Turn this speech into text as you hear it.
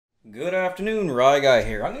Good afternoon, Rye Guy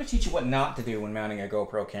here. I'm going to teach you what not to do when mounting a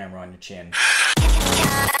GoPro camera on your chin.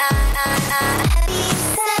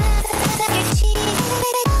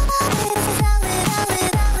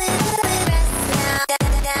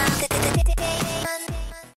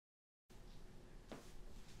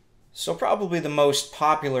 So probably the most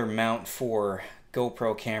popular mount for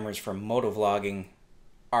GoPro cameras for motovlogging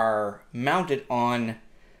are mounted on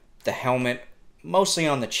the helmet, mostly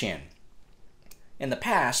on the chin. In the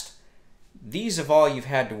past, these have all you've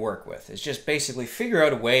had to work with. It's just basically figure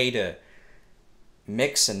out a way to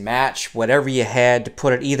mix and match whatever you had to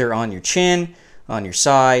put it either on your chin, on your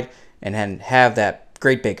side, and then have that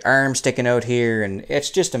great big arm sticking out here, and it's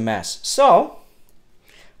just a mess. So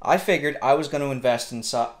I figured I was going to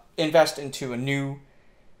invest into a new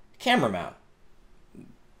camera mount.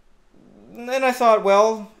 And then I thought,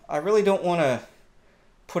 well, I really don't want to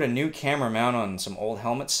put a new camera mount on some old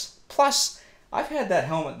helmets. Plus, I've had that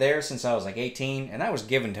helmet there since I was like 18, and that was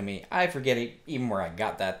given to me. I forget even where I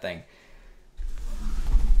got that thing.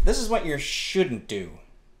 This is what you shouldn't do.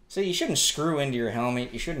 So you shouldn't screw into your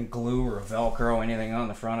helmet. You shouldn't glue or Velcro anything on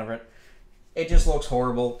the front of it. It just looks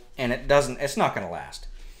horrible, and it's not going to last.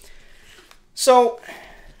 So,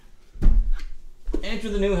 enter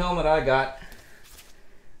the new helmet I got.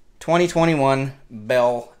 2021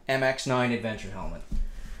 Bell MX-9 Adventure Helmet.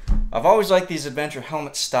 I've always liked these adventure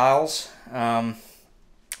helmet styles.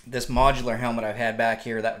 This modular helmet I've had back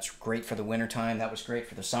here, that was great for the wintertime. That was great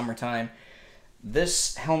for the summertime.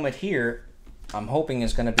 This helmet here, I'm hoping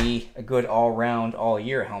is going to be a good all-round,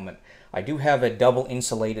 all-year helmet. I do have a double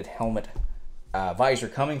insulated helmet visor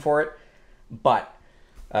coming for it, but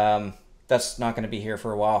that's not going to be here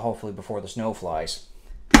for a while, hopefully before the snow flies.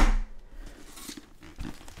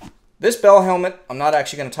 This Bell helmet, I'm not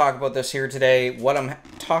actually going to talk about this here today. What I'm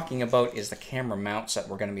talking about is the camera mounts that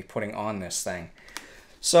we're going to be putting on this thing.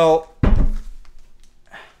 So,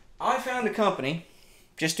 I found a company,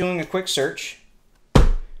 just doing a quick search,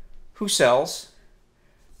 who sells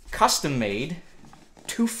custom-made,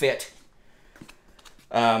 to-fit,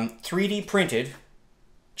 3D printed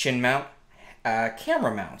chin mount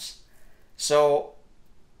camera mounts. So,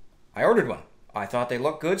 I ordered one. I thought they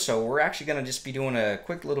looked good, so we're actually going to just be doing a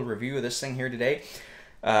quick little review of this thing here today.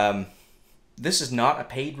 This is not a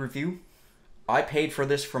paid review. I paid for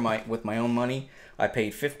this with my own money. I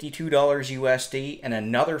paid $52 USD and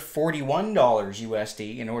another $41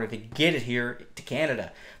 USD in order to get it here to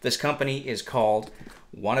Canada. This company is called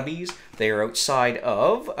WannaBes. They are outside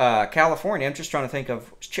of California. I'm just trying to think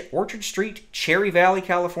of Orchard Street, Cherry Valley,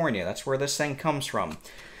 California. That's where this thing comes from.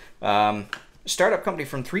 Startup company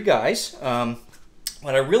from 3 guys.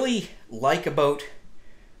 What I really like about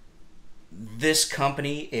this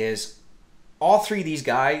company is all 3 of these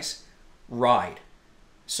guys ride.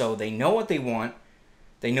 So they know what they want,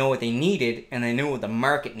 they know what they needed, and they knew what the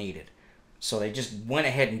market needed. So they just went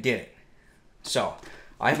ahead and did it. So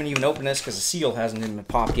I haven't even opened this because the seal hasn't even been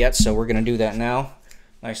popped yet, so we're going to do that now.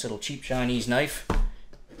 Nice little cheap Chinese knife.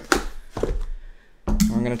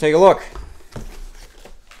 We're going to take a look.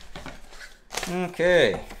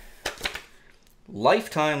 Okay,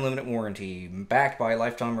 lifetime limited warranty, backed by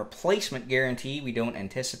lifetime replacement guarantee. We don't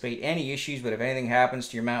anticipate any issues, but if anything happens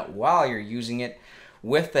to your mount while you're using it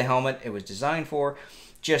with the helmet it was designed for,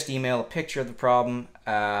 just email a picture of the problem,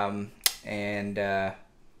 and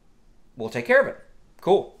we'll take care of it.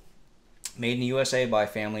 Cool. Made in the USA by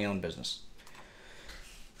family-owned business.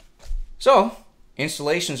 So,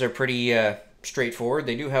 installations are pretty straightforward.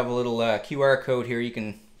 They do have a little QR code here you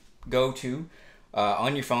can go to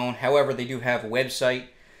on your phone. However, they do have a website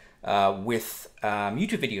with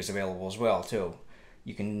YouTube videos available as well too.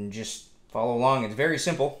 You can just follow along. It's very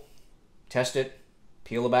simple. Test it,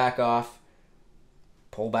 peel the back off,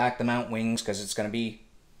 pull back the mount wings because it's going to be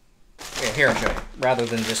here. I'll show you. Rather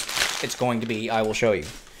than just it's going to be, I will show you.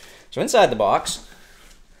 So inside the box,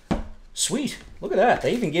 sweet. Look at that.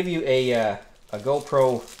 They even give you a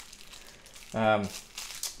GoPro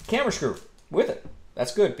camera screw with it.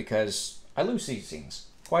 That's good because I lose these things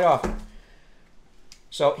quite often.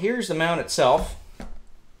 So here's the mount itself.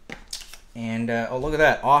 And oh, look at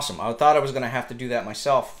that. Awesome. I thought I was going to have to do that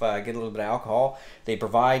myself, get a little bit of alcohol. They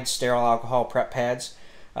provide sterile alcohol prep pads.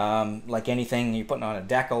 Like anything you're putting on a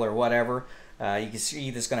decal or whatever. You can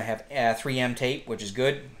see this is going to have 3M tape, which is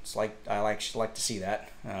good. It's like I like to see that.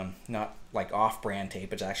 Not like off-brand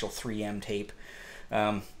tape. It's actual 3M tape.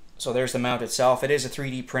 So there's the mount itself. It is a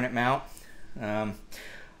 3D printed mount.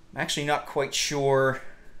 I'm actually not quite sure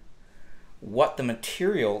what the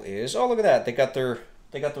material is. Oh, look at that! They got their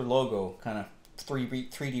logo kind of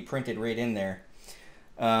 3D printed right in there.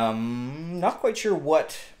 Not quite sure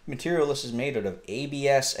what material this is made out of,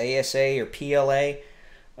 ABS, ASA, or PLA.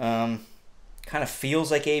 Kind of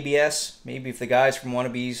feels like ABS. Maybe if the guys from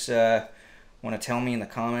WannaBes want to tell me in the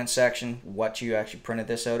comments section what you actually printed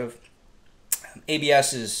this out of.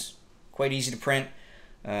 ABS is quite easy to print.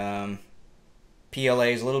 PLA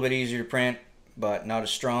is a little bit easier to print, but not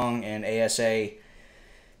as strong, and ASA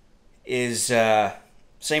is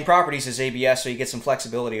same properties as ABS, so you get some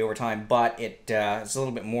flexibility over time, but it's a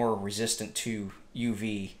little bit more resistant to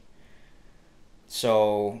UV.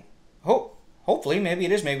 So hopefully, maybe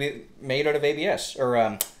it is maybe made out of ABS or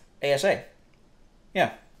ASA.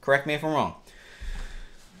 Yeah, correct me if I'm wrong.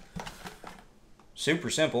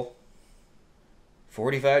 Super simple.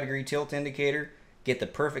 45-degree tilt indicator. Get the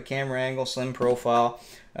perfect camera angle, slim profile,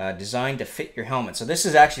 designed to fit your helmet. So this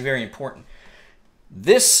is actually very important.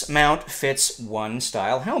 This mount fits one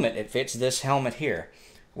style helmet. It fits this helmet here,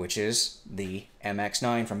 which is the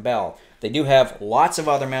MX-9 from Bell. They do have lots of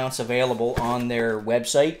other mounts available on their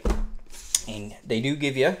website, and they do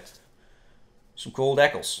give you some cool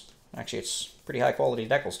decals. Actually, it's pretty high quality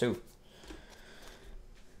decals too.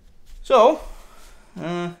 So, you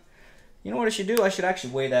know what I should do? I should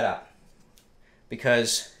actually weigh that up,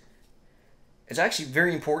 because it's actually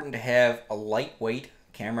very important to have a lightweight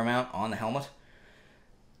camera mount on the helmet.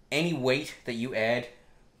 Any weight that you add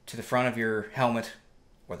to the front of your helmet,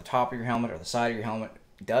 or the top of your helmet, or the side of your helmet,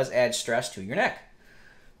 does add stress to your neck,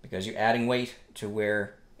 because you're adding weight to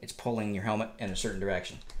where it's pulling your helmet in a certain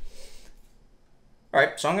direction.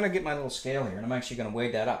 Alright, so I'm going to get my little scale here, and I'm actually going to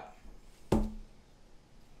weigh that up.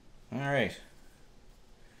 Alright.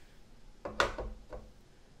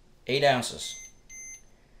 8 ounces.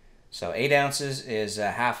 So 8 ounces is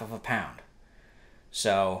half of a pound.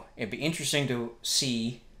 So it'd be interesting to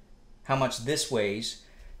see how much this weighs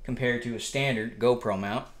compared to a standard GoPro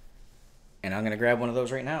mount. And I'm going to grab one of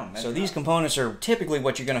those right now. So these components are typically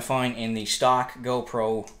what you're going to find in the stock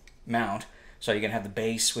GoPro mount. So you're going to have the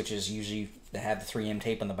base, which is usually they have the 3M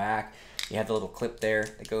tape on the back. You have the little clip there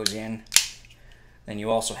that goes in. Then you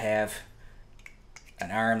also have an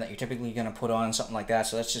arm that you're typically going to put on, something like that.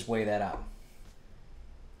 So let's just weigh that up.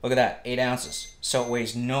 Look at that, 8 ounces. So it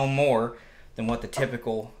weighs no more than what the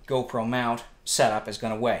typical GoPro mount setup is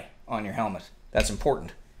going to weigh on your helmet. That's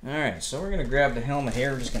important. Alright, so we're going to grab the helmet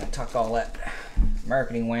here. We're just going to tuck all that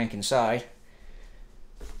marketing wank inside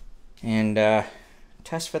and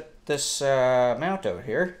test fit this mount out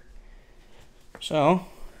here. So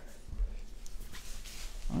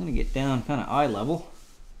I'm going to get down kind of eye level,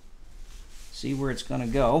 see where it's going to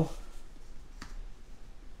go.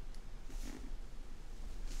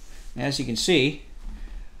 As you can see,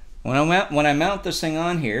 when I mount this thing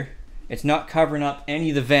on here, it's not covering up any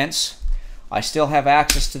of the vents. I still have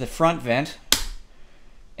access to the front vent,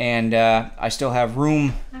 and I still have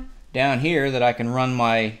room down here that I can run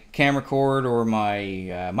my camera cord or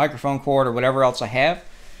my microphone cord or whatever else I have.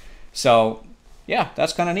 So yeah,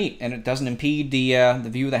 that's kind of neat, and it doesn't impede the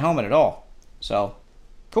view of the helmet at all. So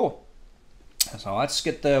cool. So let's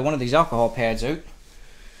get one of these alcohol pads out.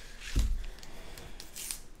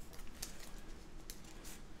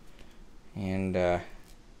 And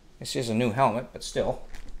this is a new helmet, but still,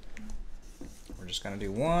 we're just going to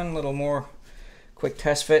do one little more quick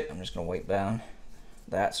test fit. I'm just going to wipe down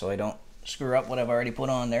that so I don't screw up what I've already put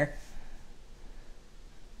on there.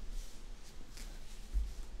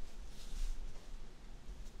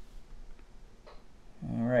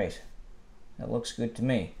 Alright, that looks good to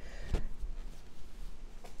me.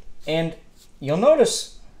 And you'll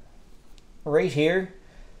notice right here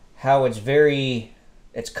how it's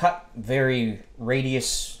cut very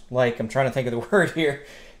radius-like. I'm trying to think of the word here.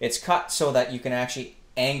 It's cut so that you can actually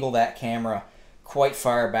angle that camera quite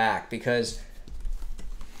far back, because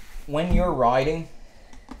when you're riding,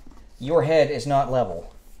 your head is not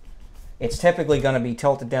level. It's typically going to be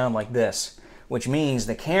tilted down like this, which means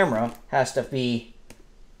the camera has to be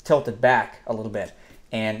tilted back a little bit.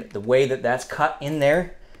 And the way that that's cut in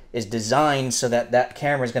there is designed so that that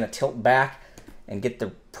camera is going to tilt back and get the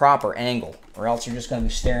proper angle, or else you're just going to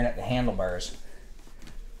be staring at the handlebars.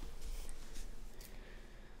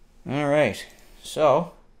 Alright,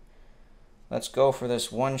 so let's go for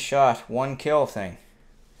this one shot, one kill thing.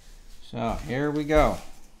 So here we go.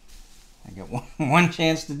 I got one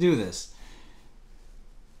chance to do this.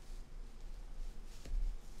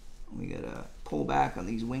 We gotta pull back on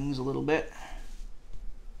these wings a little bit.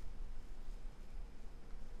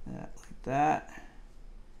 That, like that.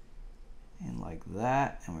 And like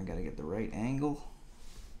that. And we gotta get the right angle.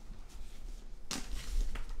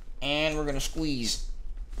 And we're gonna squeeze.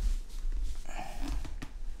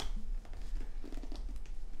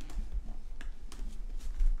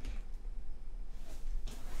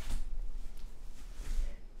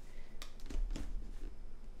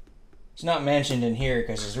 It's not mentioned in here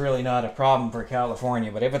because it's really not a problem for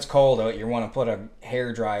California, but if it's cold out, you want to put a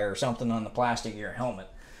hair dryer or something on the plastic of your helmet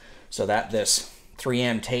so that this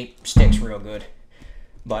 3M tape sticks real good.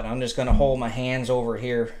 But I'm just going to hold my hands over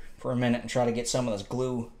here for a minute and try to get some of this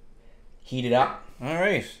glue heated up. All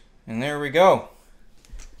right, and there we go.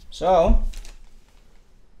 So,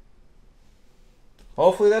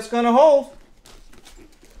 hopefully that's going to hold.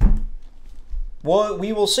 Well,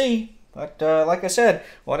 we will see. But like I said,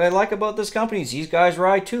 what I like about this company is these guys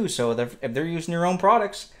ride too. So if they're using their own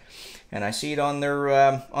products, and I see it on their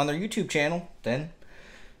YouTube channel, then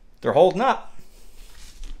they're holding up.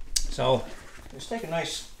 So let's take a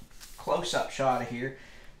nice close-up shot of here.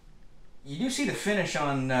 You do see the finish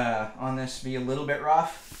on this be a little bit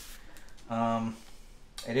rough.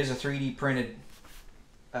 It is a 3D printed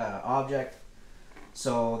object,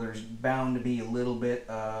 so there's bound to be a little bit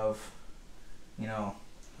of, you know,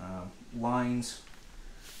 lines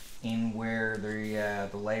in where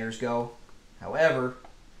the layers go. However,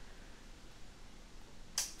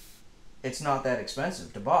 it's not that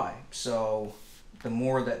expensive to buy, so the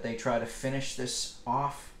more that they try to finish this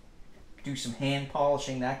off, do some hand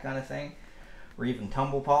polishing, that kind of thing, or even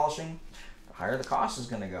tumble polishing, the higher the cost is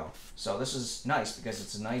going to go. So this is nice because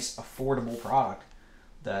it's a nice affordable product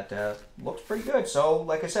that looks pretty good. So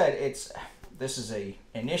like I said, this is a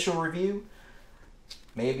initial review.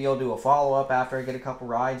 Maybe I'll do a follow-up after I get a couple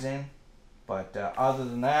rides in. But other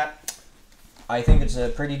than that, I think it's a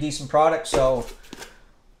pretty decent product. So,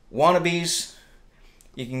 WannaBes,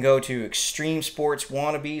 you can go to Extreme Sports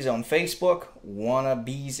WannaBes on Facebook,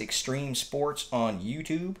 WannaBesExtremeSports on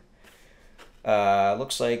YouTube.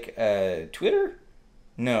 Looks like Twitter?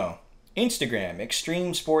 No. Instagram,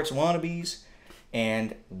 Extreme Sports WannaBes,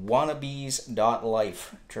 and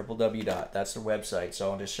WannaBes.life, www. That's their website.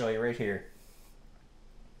 So I'll just show you right here.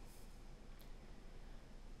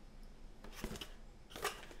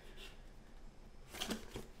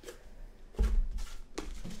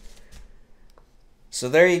 So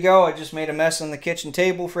there you go. I just made a mess on the kitchen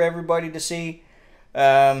table for everybody to see.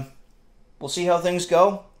 We'll see how things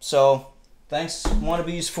go. So thanks,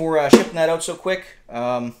 WannaBes, for shipping that out so quick.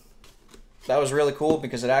 That was really cool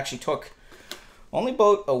because it actually took only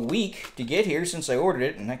about a week to get here since I ordered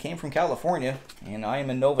it, and I came from California, and I am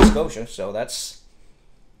in Nova Scotia, so that's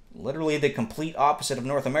literally the complete opposite of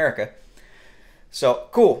North America. So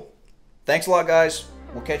cool. Thanks a lot, guys.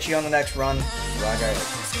 We'll catch you on the next run. Rock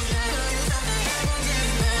out.